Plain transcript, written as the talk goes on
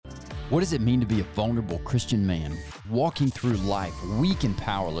What does it mean to be a vulnerable Christian man? Walking through life weak and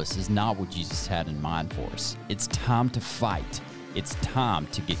powerless is not what Jesus had in mind for us. It's time to fight. It's time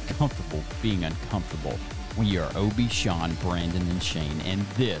to get comfortable being uncomfortable. We are Obi, Sean, Brandon, and Shane, and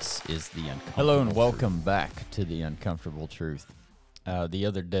this is The Uncomfortable Hello and welcome Truth. back to The Uncomfortable Truth. The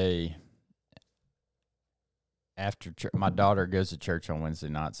other day, after church, my daughter goes to church on Wednesday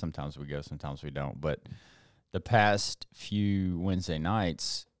nights. Sometimes we go, sometimes we don't. But the past few Wednesday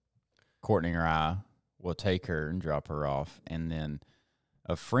nights, Courtney or I will take her and drop her off. And then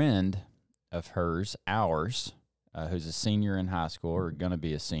a friend of hers, ours, who's a senior in high school or going to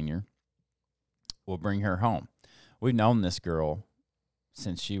be a senior, will bring her home. We've known this girl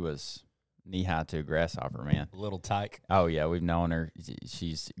since she was knee-high to a grasshopper, man. Little tyke. Oh, yeah, we've known her.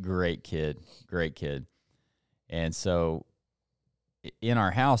 She's a great kid. And so in our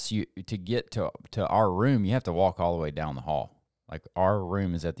house, to get to our room, you have to walk all the way down the hall. Like, our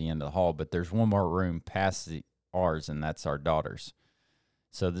room is at the end of the hall, but there's one more room past ours, and that's our daughter's.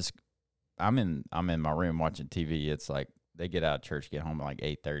 So I'm in my room watching TV. It's like they get out of church, get home at like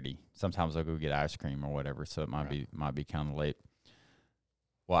 8:30. Sometimes I'll go get ice cream or whatever, so it might be kind of late.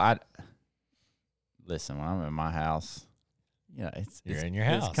 Well, listen, when I'm in my house, it's in your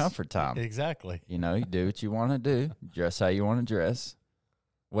house. It's comfort time. Exactly. You do what you want to do, dress how you want to dress,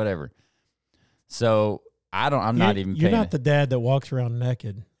 whatever. So I'm not even You're paying. not the dad that walks around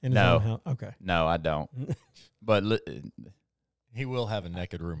naked in his own house. Okay. No, I don't. But He will have a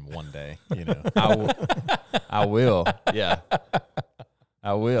naked room one day, I will. Yeah.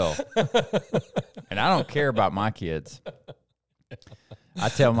 I will. And I don't care about my kids. I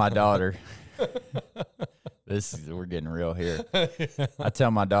tell my daughter, we're getting real here. I tell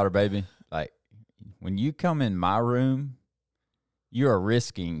my daughter, baby, like, when you come in my room, you are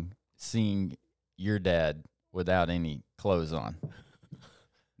risking seeing your dad without any clothes on.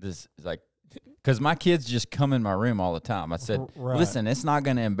 This is like, because my kids just come in my room all the time. I said, Listen, it's not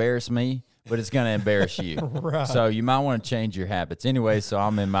going to embarrass me, but it's going to embarrass you. Right. So you might want to change your habits. Anyway, so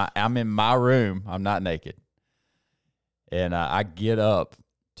I'm in my room. I'm not naked. And I get up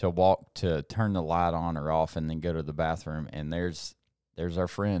to turn the light on or off and then go to the bathroom. And there's our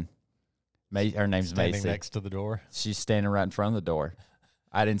friend. Her name's Macy. Standing next to the door. She's standing right in front of the door.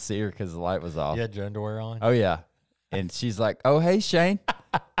 I didn't see her because the light was off. You had your underwear on? Oh, yeah. And she's like, "Oh, hey, Shane."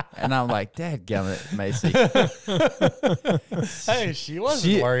 And I'm like, "Dadgummit, Macy." Hey, she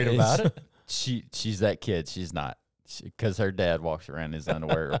wasn't worried about it. She's that kid. She's not. Because her dad walks around in his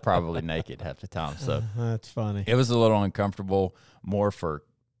underwear, probably naked half the time. So That's funny. it was a little uncomfortable, more for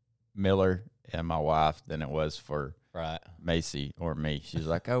Miller and my wife than it was for Macy or me. She's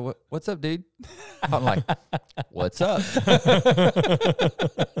like, "Oh, what's up, dude?" I'm like, "What's up?"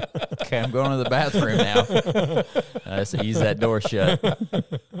 Okay, I'm going to the bathroom now. Let's ease that door shut.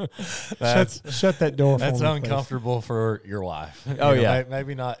 Shut that door for me, That's please. uncomfortable for your wife. Oh, yeah.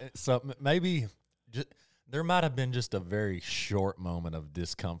 Maybe not. Maybe there might have been just a very short moment of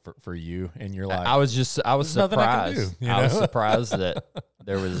discomfort for you in your life. I was "There's nothing I can surprised. do," I was surprised that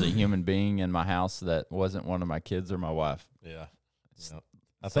there was a human being in my house that wasn't one of my kids or my wife. Yeah.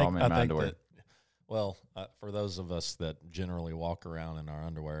 I think my underwear. That, well, for those of us that generally walk around in our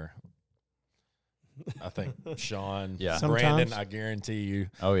underwear, I think Sean, Yeah. Brandon, Sometimes. I guarantee you,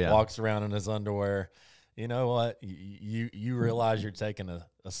 Oh, yeah. walks around in his underwear. You know what? You realize you're taking a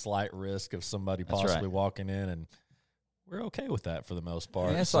slight risk of somebody That's possibly right. walking in, and we're okay with that for the most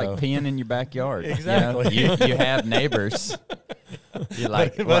part. Yeah, it's like peeing in your backyard. Exactly. You have neighbors. You're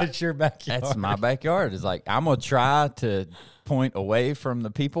like, but it's your backyard. That's my backyard. It's like, I'm going to try to point away from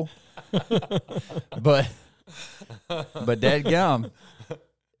the people. but dadgum,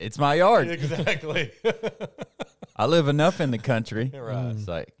 it's my yard. Exactly. I live enough in the country. Right. It's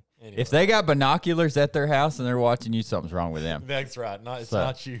like, Anyway. if they got binoculars at their house and they're watching you, something's wrong with them. That's right. It's So-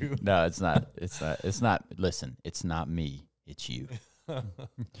 not you. No, it's not. It's not. Listen, it's not me. It's you.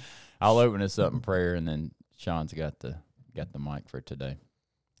 I'll open us up in prayer, and then Sean's got the mic for today.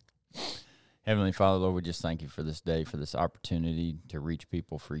 Heavenly Father, Lord, we just thank you for this day, for this opportunity to reach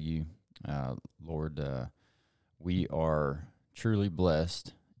people for you. Lord, we are truly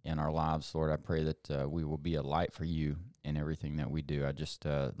blessed in our lives. Lord, I pray that we will be a light for you in everything that we do. I just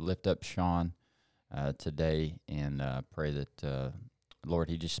lift up Sean today and pray that, Lord,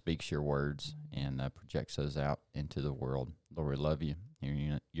 he just speaks your words and projects those out into the world. Lord, we love you.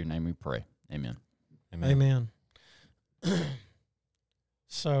 In your name we pray. Amen. Amen.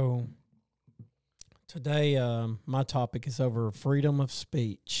 So today, my topic is over freedom of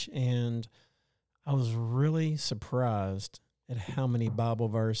speech, and I was really surprised at how many Bible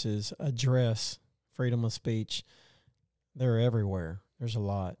verses address freedom of speech. They're everywhere. There's a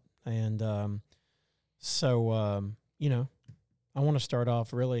lot. And so, you know, I want to start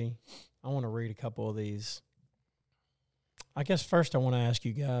off really, I want to read a couple of these. I guess first I want to ask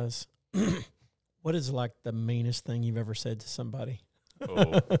you guys, what is like the meanest thing you've ever said to somebody?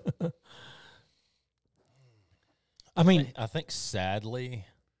 Oh. I mean, I think sadly,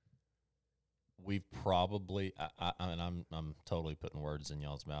 we've probably, and I'm totally putting words in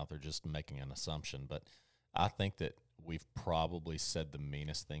y'all's mouth or just making an assumption, but I think that we've probably said the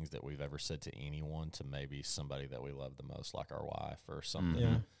meanest things that we've ever said to anyone to maybe somebody that we love the most, like our wife or something.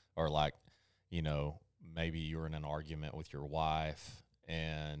 Yeah. Or like, you know, maybe you're in an argument with your wife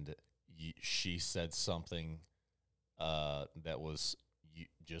and she said something that was, you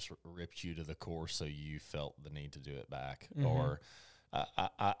just ripped you to the core, so you felt the need to do it back. Mhm. Or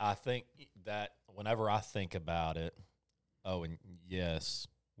I think that whenever I think about it, and yes,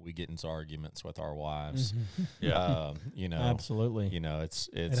 we get into arguments with our wives. Yeah. You know, absolutely. you know, it's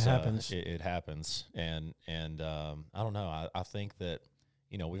It happens. It happens, and I don't know. I think that,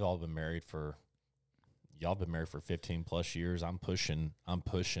 you know, we've all been married for, y'all been married for 15 plus years. I'm pushing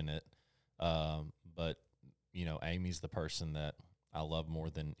it, but you know, Amy's the person that I love more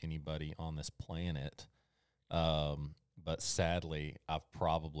than anybody on this planet. But sadly, I've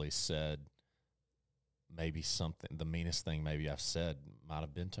probably said maybe something, the meanest thing maybe I've said might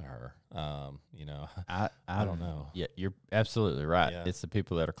have been to her. You know, I don't know. Yeah, you're absolutely right. Yeah. It's the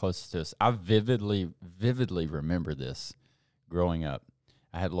people that are closest to us. I vividly remember this growing up.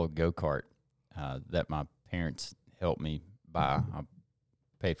 I had a little go-kart that my parents helped me buy. I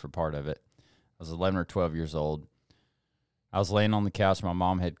paid for part of it. I was 11 or 12 years old. I was laying on the couch. My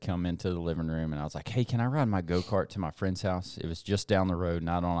mom had come into the living room, and I was like, hey, can I ride my go-kart to my friend's house? It was just down the road,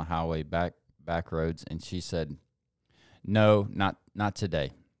 not on a highway, back roads. And she said, no, not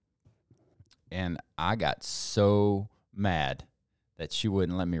today. And I got so mad that she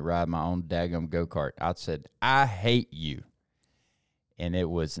wouldn't let me ride my own daggum go-kart. I said, I hate you. And it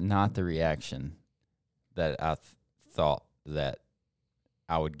was not the reaction that I thought that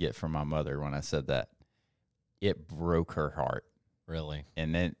I would get from my mother when I said that. It broke her heart. Really?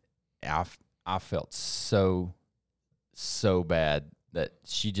 And then I felt so bad that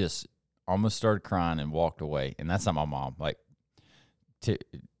she just almost started crying and walked away. And that's not my mom. Like,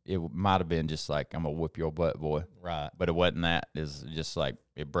 it might have been just like, I'm going to whoop your butt, boy. Right. But it wasn't that. It's just like,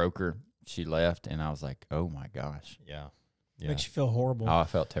 it broke her. She left, and I was like, oh, my gosh. Yeah. Makes you feel horrible. Oh, I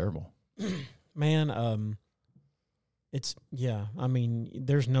felt terrible. Man, it's, yeah, I mean,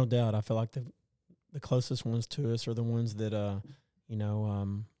 there's no doubt. I feel like the closest ones to us are the ones that, you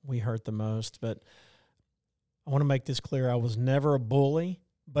know, we hurt the most. But I want to make this clear. I was never a bully,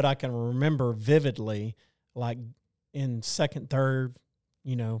 but I can remember vividly, like in second, third,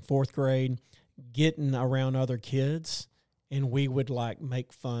 you know, fourth grade, getting around other kids, and we would like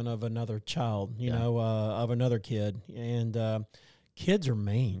make fun of another child, you know, of another kid. And kids are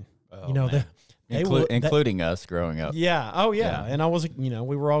mean. Oh, you know, man. Including us growing up. Yeah. Oh, yeah. Yeah. And I was, you know,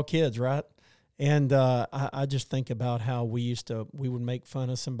 we were all kids, right? And I just think about how we would make fun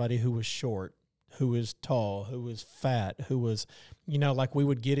of somebody who was short, who was tall, who was fat, who was, you know, like we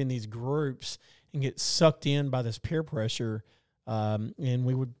would get in these groups and get sucked in by this peer pressure, and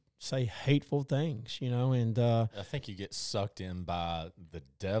we would say hateful things, you know, and I think you get sucked in by the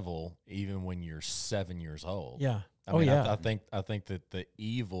devil even when you're 7 years old. yeah. I mean, yeah. I think that the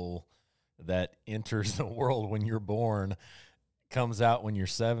evil that enters the world when you're born comes out when you're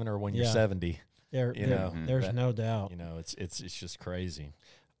 7 or when you're 70. There's no doubt. You know, it's just crazy.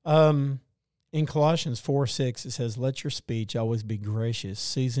 In Colossians 4:6, it says, let your speech always be gracious,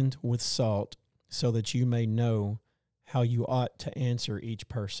 seasoned with salt, so that you may know how you ought to answer each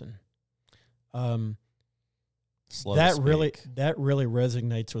person. Slow that to speak. really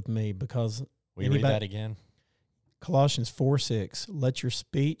resonates with me because Will you read that again? Colossians 4:6, let your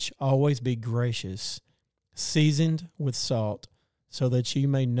speech always be gracious, seasoned with salt, so that you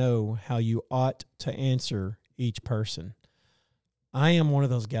may know how you ought to answer each person. I am one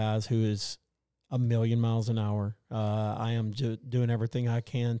of those guys who is a million miles an hour. I am doing everything I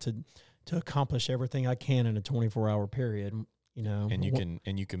can to accomplish everything I can in a 24-hour period. You know, And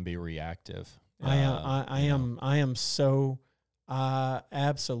you can be reactive. I am so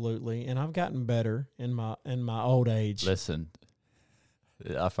absolutely, and I've gotten better in my old age. Listen,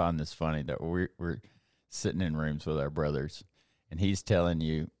 I find this funny that we're sitting in rooms with our brothers, and he's telling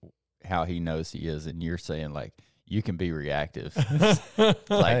you how he knows he is, and you're saying like, you can be reactive.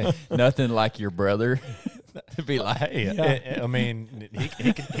 Like nothing like your brother to be like, hey, I mean,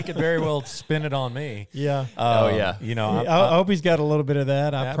 he could very well spin it on me. Yeah. You know, I hope he's got a little bit of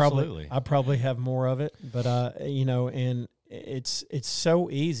that. Absolutely. I probably have more of it, but you know, and it's so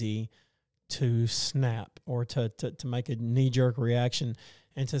easy to snap or to make a knee-jerk reaction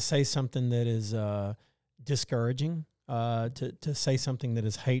and to say something that is discouraging, to say something that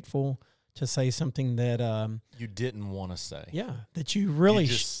is hateful, to say something that you didn't want to say. yeah, that you really you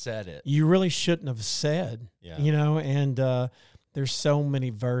just said it. you really shouldn't have said. Yeah. You know, and there's so many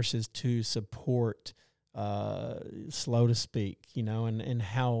verses to support slow to speak, you know, and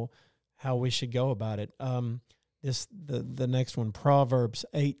how we should go about it. The next one, Proverbs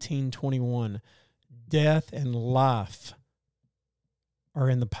 18:21, death and life are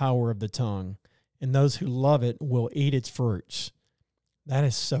in the power of the tongue, and those who love it will eat its fruits. That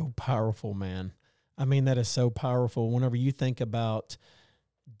is so powerful, man. I mean, that is so powerful. Whenever you think about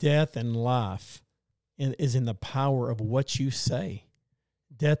death and life is in the power of what you say.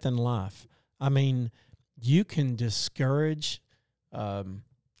 Death and life. I mean, you can discourage a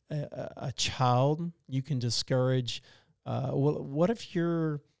child. You can discourage. What if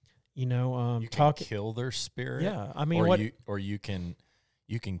you're, you can kill their spirit. Yeah, I mean,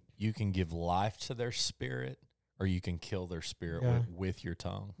 you can give life to their spirit, or you can kill their spirit with your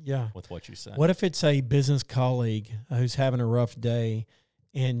tongue. Yeah, with what you say. What if it's a business colleague who's having a rough day,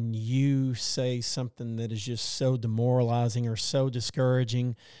 and you say something that is just so demoralizing or so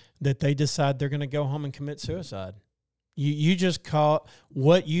discouraging that they decide they're going to go home and commit suicide? You just caught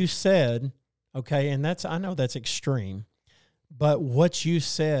what you said, okay, and I know that's extreme, but what you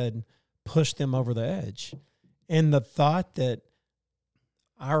said pushed them over the edge. And the thought that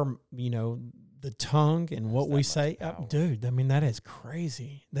the tongue and what we say, dude, I mean, that is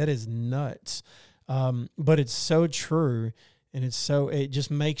crazy. That is nuts. But it's so true, and it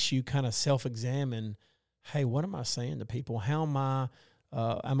just makes you kind of self-examine, hey, what am I saying to people? How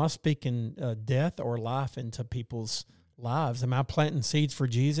am I speaking death or life into people's lives? Am I planting seeds for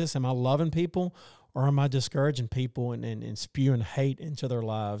Jesus? Am I loving people, or am I discouraging people and spewing hate into their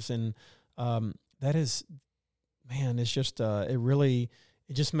lives? And that is, man, it's just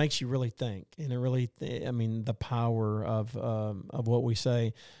it just makes you really think, and it really, the power of what we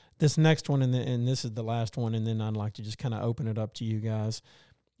say. This next one, and this is the last one, and then I'd like to just kind of open it up to you guys.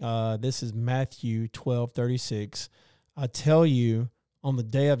 This is Matthew 12:36. I tell you, on the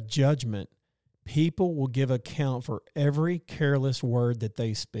day of judgment, people will give account for every careless word that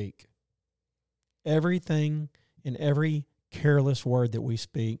they speak. Everything and every careless word that we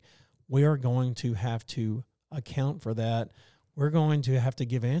speak, we are going to have to account for that. We're going to have to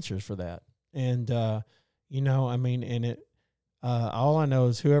give answers for that. And, all I know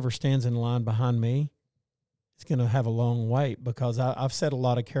is whoever stands in line behind me is going to have a long wait, because I've said a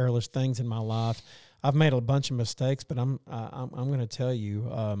lot of careless things in my life. I've made a bunch of mistakes, but I'm going to tell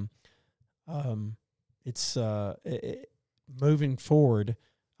you, moving forward,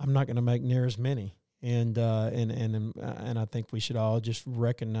 I'm not going to make near as many. And I think we should all just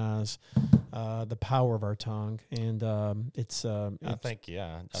recognize the power of our tongue, and it's sobering.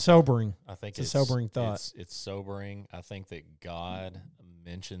 I think it's a sobering thought. It's sobering. I think that God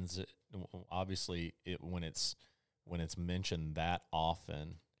mentions it. Obviously, when it's mentioned that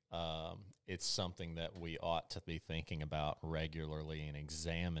often, it's something that we ought to be thinking about regularly and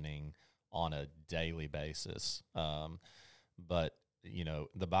examining on a daily basis. But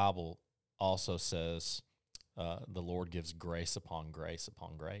the Bible also says the Lord gives grace upon grace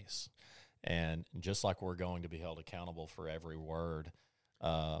upon grace. And just like we're going to be held accountable for every word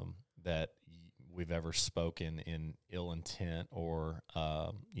that we've ever spoken in ill intent, or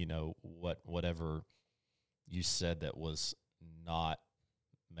whatever you said that was not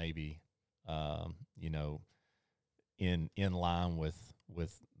maybe in line with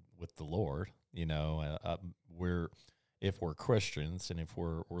the Lord, if we're Christians and if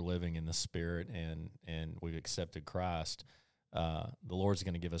we're living in the Spirit and we've accepted Christ, the Lord's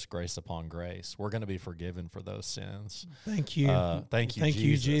going to give us grace upon grace. We're going to be forgiven for those sins. Thank you. Thank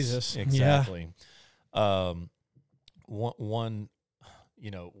you, Jesus. Exactly. Yeah.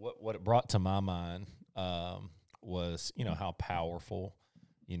 What it brought to my mind was, how powerful,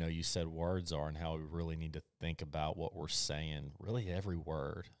 you said words are, and how we really need to think about what we're saying, really every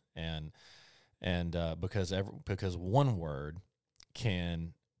word. And because one word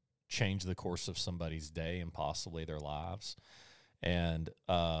can change the course of somebody's day and possibly their lives. And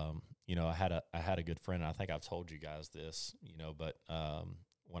I had a good friend, and I think I've told you guys this, but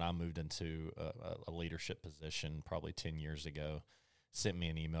when I moved into a leadership position probably 10 years ago, sent me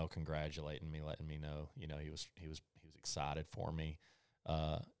an email congratulating me, letting me know, he was excited for me.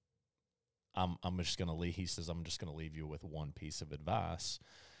 I'm just going to leave. He says, I'm just going to leave you with one piece of advice.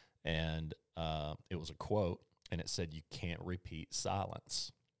 And it was a quote, and it said, you can't repeat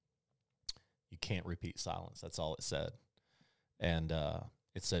silence. You can't repeat silence. That's all it said. And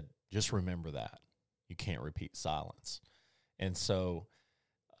it said, just remember that. You can't repeat silence. And so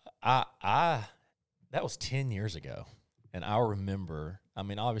that was 10 years ago. And I remember, I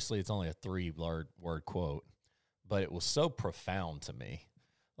mean, obviously it's only a 3-word quote, but it was so profound to me.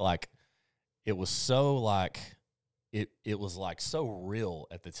 Like, it was so like, it was like so real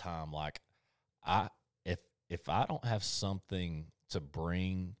at the time. Like, if I don't have something to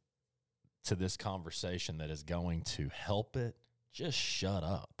bring to this conversation that is going to help it, just shut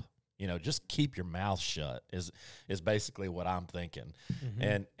up. You know, just keep your mouth shut is basically what I'm thinking.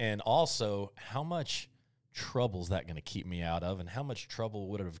 Mm-hmm. And also, how much trouble is that going to keep me out of, and how much trouble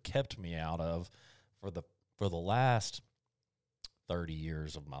would it have kept me out of for the last 30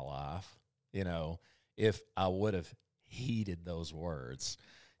 years of my life, you know, if I would have heeded those words.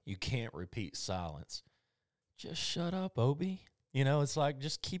 You can't repeat silence. Just shut up, Obi. You know, it's like,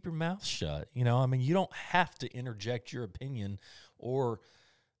 just keep your mouth shut. You know, I mean, you don't have to interject your opinion or,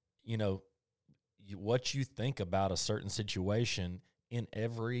 you know, what you think about a certain situation in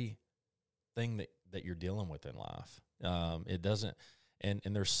every thing that you're dealing with in life. It doesn't, and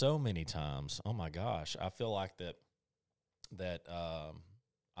there's so many times, oh my gosh, I feel like that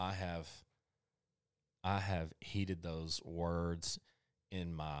I have heeded those words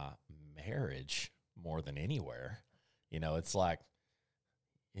in my marriage more than anywhere. You know, it's like,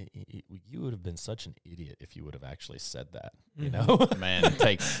 you would have been such an idiot if you would have actually said that. You know, Man, it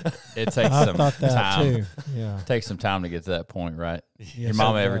takes I some thought that time. too. Yeah. It takes some time to get to that point, right? Yes, Your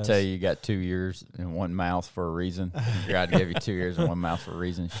mama it ever does. tell you got 2 ears in one mouth for a reason? God gave you 2 ears in one mouth for a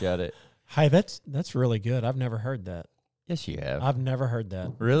reason. Shut it. Hey, that's really good. I've never heard that. Yes, you have. I've never heard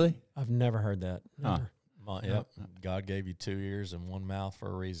that. Really? I've never heard that. Huh. Never. Yep. God gave you 2 ears and one mouth for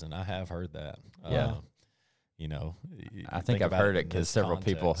a reason. I have heard that. Yeah. You know, I think I've about heard it in because this several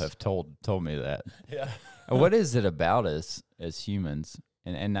people context. have told me that. Yeah. What is it about us as humans,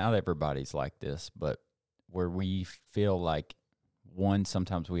 and not everybody's like this, but where we feel like, one,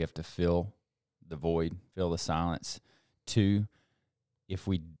 sometimes we have to fill the void, fill the silence. Two, if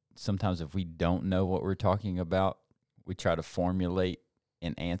we don't know what we're talking about, we try to formulate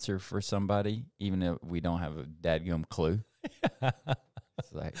an answer for somebody, even if we don't have a dadgum clue.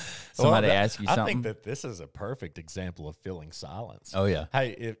 It's like somebody asks you something. I think that this is a perfect example of filling silence. Oh yeah.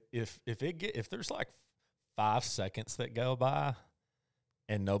 Hey, if there's like 5 seconds that go by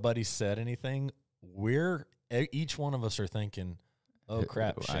and nobody said anything, each one of us are thinking, oh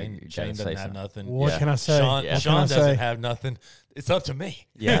crap, I Shane gotta doesn't say have something. nothing. What Yeah. can I say? Sean, Yeah. What Sean can I doesn't say? have nothing. It's up to me.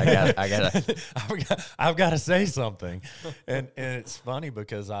 Yeah, I gotta. I've got to say something, and it's funny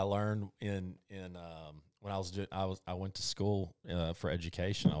because I learned in when I went to school for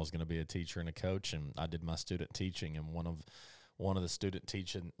education. I was going to be a teacher and a coach, and I did my student teaching. And one of the student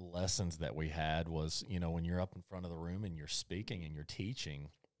teaching lessons that we had was, you know, when you're up in front of the room and you're speaking and you're teaching,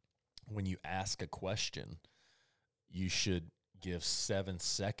 when you ask a question, you should give 7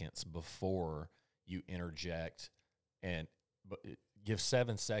 seconds before you interject, and give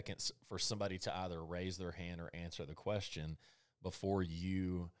 7 seconds for somebody to either raise their hand or answer the question before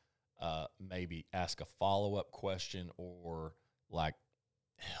you maybe ask a follow-up question or like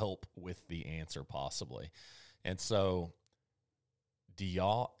help with the answer possibly. And so do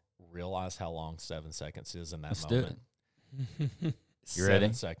y'all realize how long 7 seconds is in that Let's do moment? You 7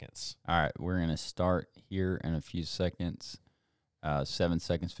 ready? seconds. All right, we're gonna start here in a few seconds. 7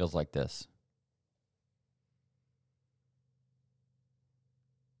 seconds feels like this.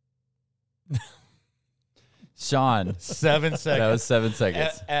 Sean, 7 seconds. that was 7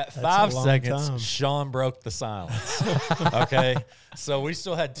 seconds. At That's a 5 long seconds, time. Sean broke the silence. Okay, so we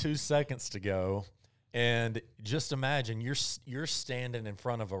still had 2 seconds to go, and just imagine you're standing in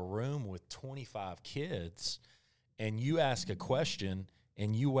front of a room with 25 kids, and you ask a question,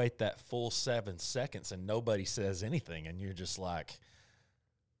 and you wait that full 7 seconds, and nobody says anything, and you're just like,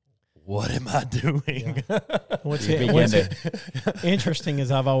 "What am I doing?" What's You begin what's to- interesting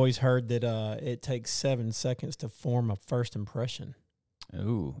is I've always heard that it takes 7 seconds to form a first impression.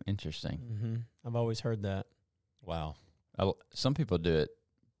 Ooh, interesting. Mm-hmm. I've always heard that. Wow. Some people do it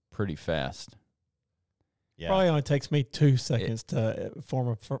pretty fast. Yeah. Probably only takes me 2 seconds to form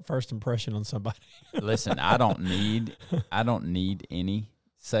a first impression on somebody. Listen, I don't need any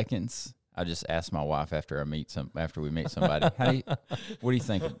seconds. I just ask my wife after we meet somebody. What do you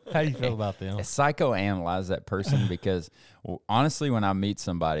think? How do you feel about them? Psychoanalyze that person because honestly, when I meet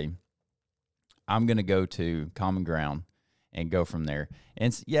somebody, I'm gonna go to common ground and go from there.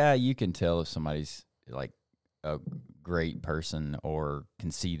 And yeah, you can tell if somebody's like a great person or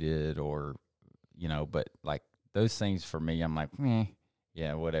conceited or, you know, but like those things for me, I'm like,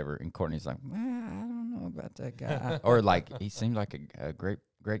 yeah, whatever. And Courtney's like, I don't know about that guy. Or like, he seemed like a great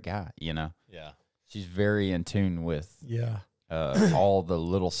guy, you know? Yeah. She's very in tune with Yeah. all the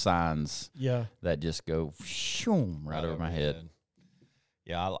little signs Yeah. that just go shoom right over my head.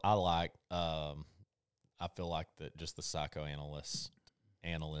 Yeah, I like. I feel like that just the psychoanalyst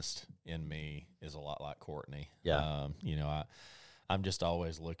in me is a lot like Courtney. Yeah. You know, I'm just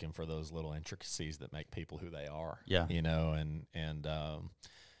always looking for those little intricacies that make people who they are. Yeah. You know, and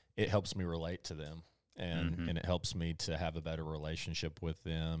it helps me relate to them, and it helps me to have a better relationship with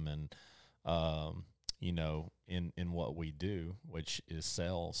them, and you know, in what we do, which is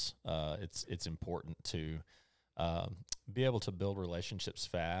sales, it's important to be able to build relationships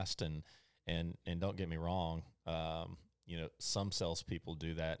fast, and don't get me wrong, you know, some salespeople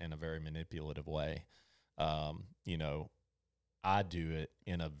do that in a very manipulative way. You know, I do it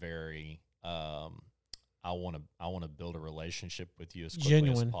in a very I want to build a relationship with you as quickly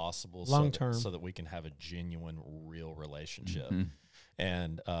Genuine, as possible, long term, so that we can have a genuine, real relationship. Mm-hmm.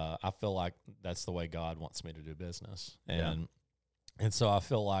 And I feel like that's the way God wants me to do business. And so I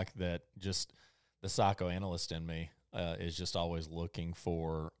feel like that just the psychoanalyst in me is just always looking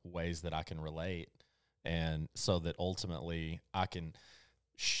for ways that I can relate, and so that ultimately I can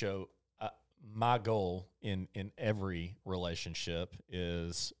show my goal in every relationship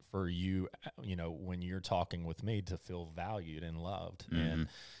is for you, you know, when you're talking with me, to feel valued and loved. Mm-hmm.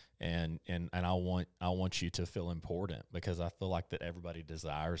 And I want you to feel important, because I feel like that everybody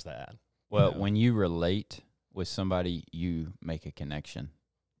desires that. Well, you know? when you relate with somebody, you make a connection.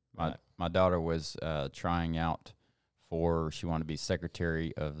 My daughter was trying out she wanted to be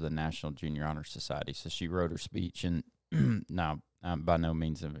secretary of the National Junior Honor Society. So she wrote her speech, and now I'm by no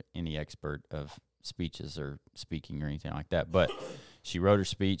means any expert of speeches or speaking or anything like that, but she wrote her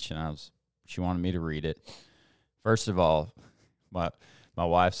speech, and she wanted me to read it. First of all, my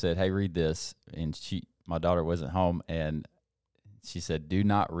wife said, "Hey, read this," and my daughter wasn't home, and she said, "Do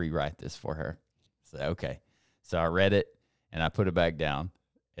not rewrite this for her." I said, "Okay." So I read it, and I put it back down,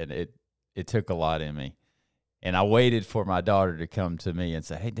 and it took a lot in me. And I waited for my daughter to come to me and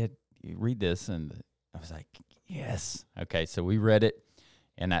say, "Hey, Dad, you read this?" And I was like, "Yes." Okay, so we read it,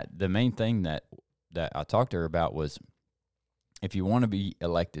 and the main thing that I talked to her about was, if you want to be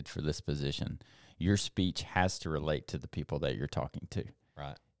elected for this position, your speech has to relate to the people that you're talking to.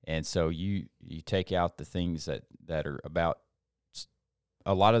 Right. And so you take out the things that are about,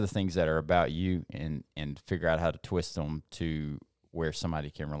 a lot of the things that are about you, and figure out how to twist them to where somebody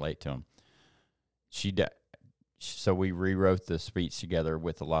can relate to them. So we rewrote the speech together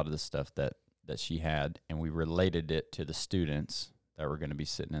with a lot of the stuff that she had, and we related it to the students that were going to be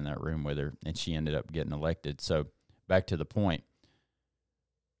sitting in that room with her, and she ended up getting elected. So back to the point,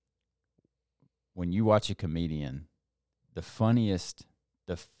 when you watch a comedian, the funniest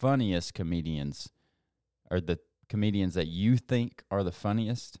comedians are the comedians that you think are the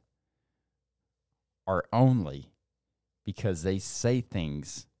funniest are only because they say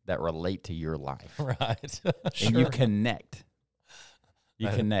things that relate to your life. Right. And you connect.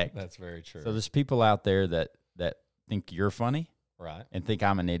 Connect. That's very true. So there's people out there that think you're funny, right, and think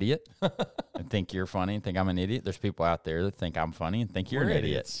I'm an idiot, and think you're funny and think I'm an idiot. There's people out there that think I'm funny and think you're an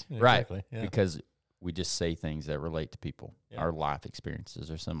idiots. idiot. Exactly. Right. Yeah. Because we just say things that relate to people. Yeah. Our life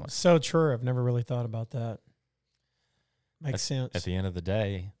experiences are similar. So true. I've never really thought about that. Makes sense. At the end of the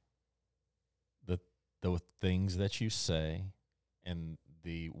day, the things that you say and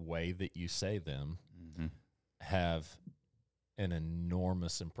the way that you say them have an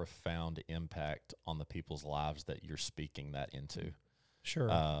enormous and profound impact on the people's lives that you're speaking that into.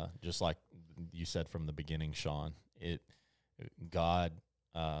 Sure. Just like you said from the beginning, Sean, God,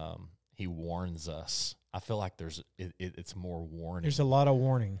 he warns us. I feel like it's more warning. There's a lot of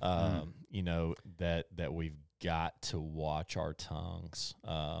warning. You know, that we've got to watch our tongues,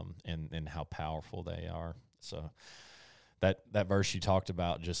 and how powerful they are. So that verse you talked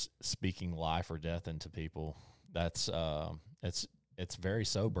about, just speaking life or death into people, that's it's very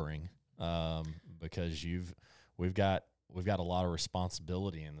sobering, because we've got a lot of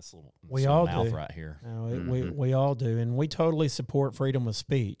responsibility in this little mouth right here. We all do, and we totally support freedom of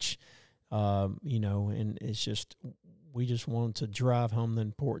speech. You know, and it's just, we just want to drive home the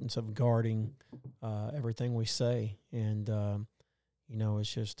importance of guarding everything we say, and you know,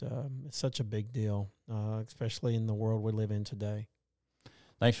 it's just it's such a big deal, especially in the world we live in today.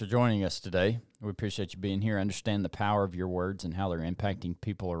 Thanks for joining us today. We appreciate you being here. Understand the power of your words and how they're impacting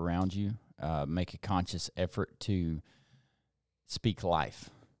people around you. Make a conscious effort to speak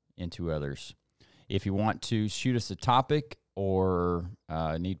life into others. If you want to shoot us a topic or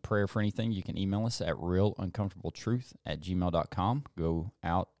need prayer for anything, you can email us at realuncomfortabletruth@gmail.com. Go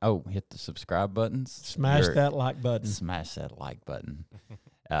out. Oh, hit the subscribe buttons. Smash that like button. Smash that like button.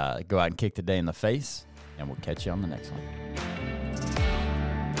 Go out and kick the day in the face, and we'll catch you on the next one.